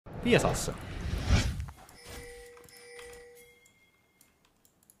Piesassa.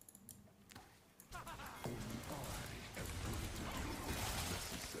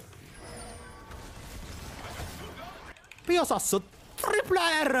 Piesassa. Triple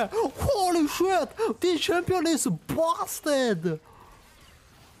R! Holy shit! This champion is busted!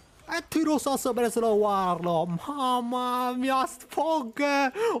 Ettirosassa menesellä Lourlo. Mamma mia,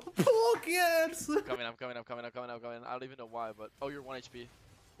 Pogge! Poggers! I'm coming. I don't even know why, but oh, you're 1 HP.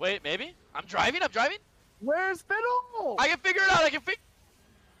 Wait, maybe? I'm driving. Where's Fiddle? I can figure it out.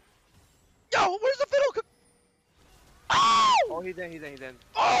 Yo, where's the Fiddle? Oh! Oh, he's in.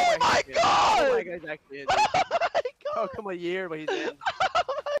 Oh my god! Oh my god, he's actually in. Oh, come a year, but he's in.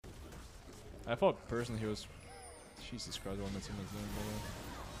 I thought personally he was. Jesus Christ, I want to see him doing better.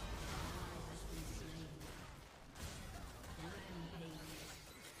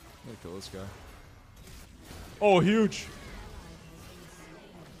 I'm gonna kill this guy. Oh, huge!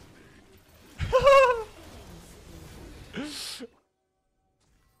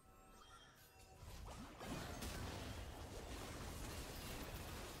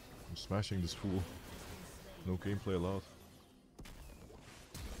 I'm smashing this fool. No gameplay allowed.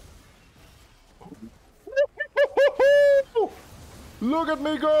 Look at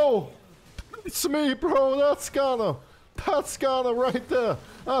me go! It's me, bro. That's Skarner. That's Skarner right there.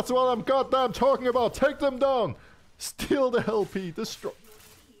 That's what I'm goddamn talking about. Take them down. Steal the LP. Destroy.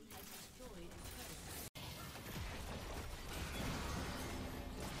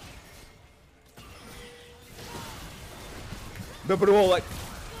 The bro, like.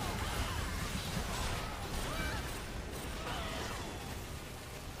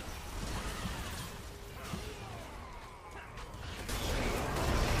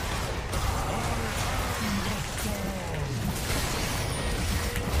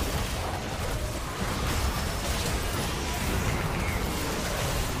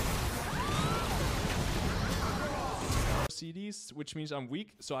 CDs, which means I'm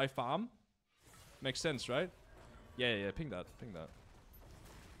weak, so I farm. Makes sense, right? Yeah, ping that.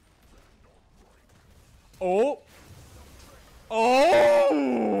 Oh!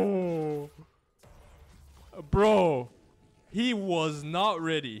 Oh! Bro, he was not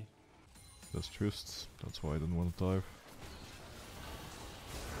ready. That's twists. That's why I didn't want to dive.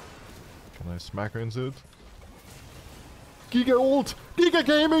 Can I smack her into it? Giga ult! Giga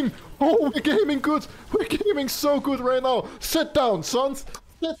gaming! Oh, we're gaming good! We're gaming so good right now! Sit down, sons!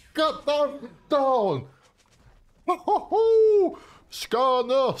 Sit goddamn down! Ho ho ho!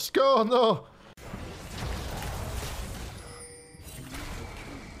 Skarner!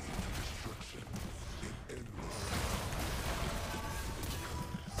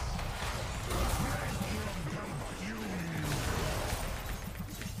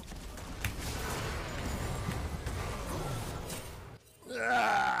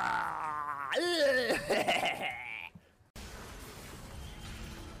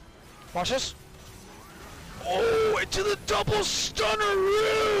 Watch this. Oh, into the double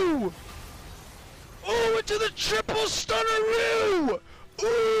stunneroo! Oh, into the triple stunneroo! Ooh,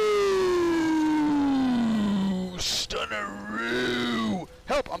 stunneroo!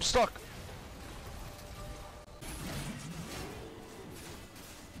 Help! I'm stuck.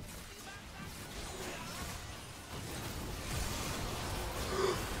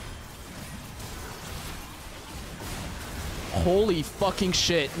 Holy fucking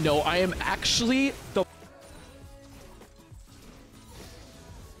shit. No, I am actually the...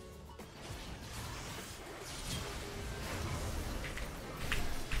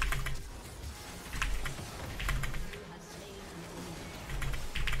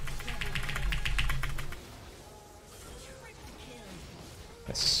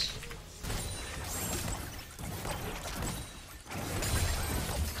 Yes.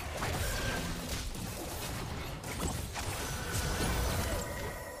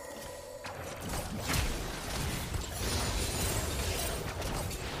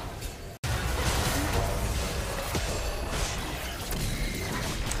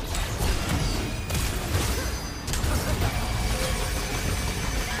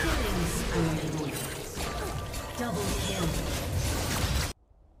 Double kill.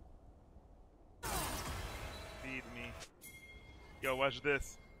 Feed me. Yo, watch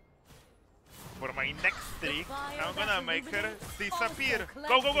this. For my next streak, I'm gonna make her disappear.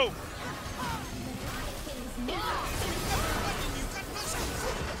 Go, go, go!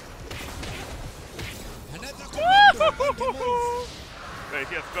 Wait,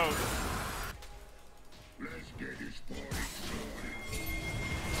 yes, go.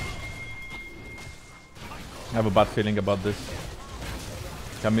 I have a bad feeling about this.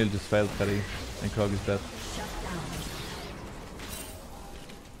 Camille just failed Teddy and Krog is dead.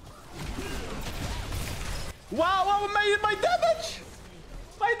 Wow, wow, my damage!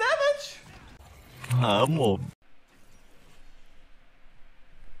 My damage!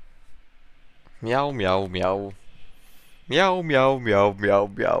 Meow, meow, meow. Meow, meow, meow, meow,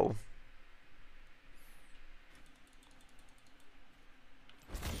 meow.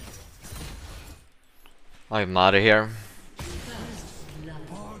 I'm out of here.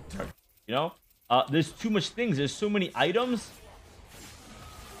 You know? There's too much things. There's so many items.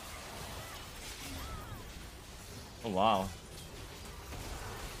 Oh, wow.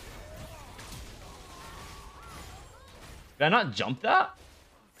 Did I not jump that?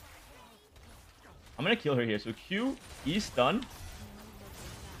 I'm gonna kill her here. So Q, E stun.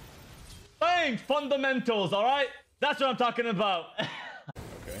 Bang! Fundamentals, alright? That's what I'm talking about.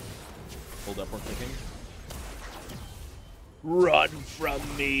 Okay. Hold up, we're clicking. Run from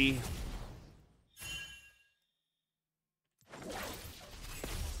me.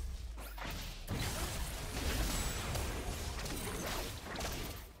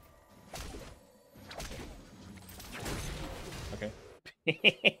 Okay.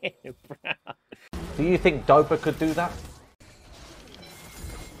 Do you think Dopa could do that?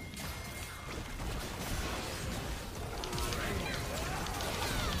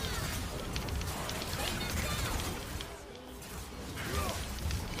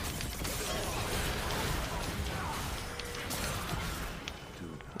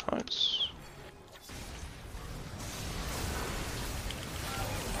 Nice.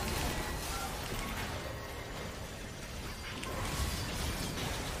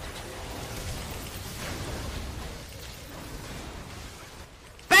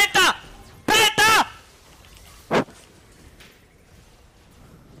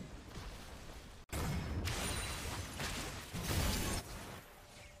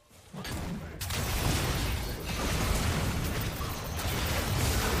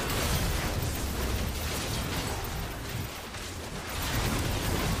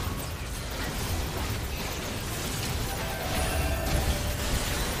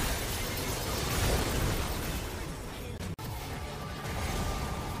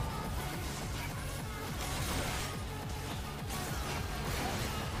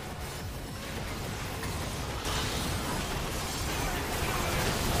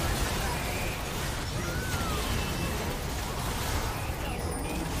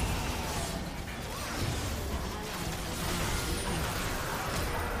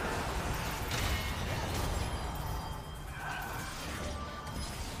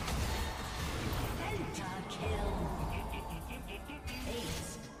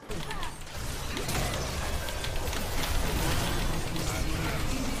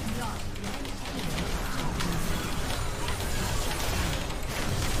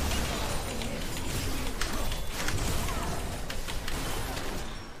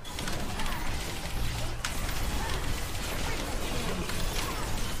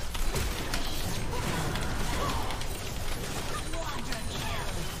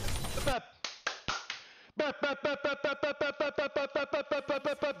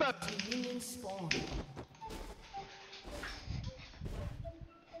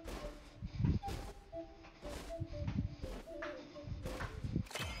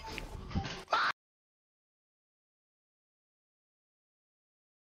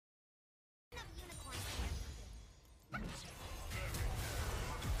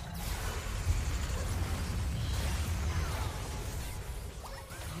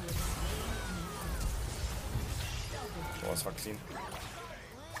 Was vaccine.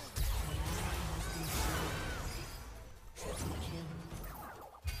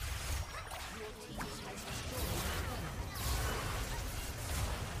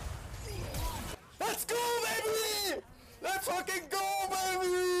 Let's go, baby! Let's fucking go,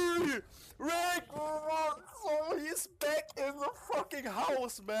 baby! Rank 1, so he's back in the fucking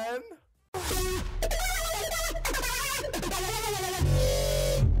house, man!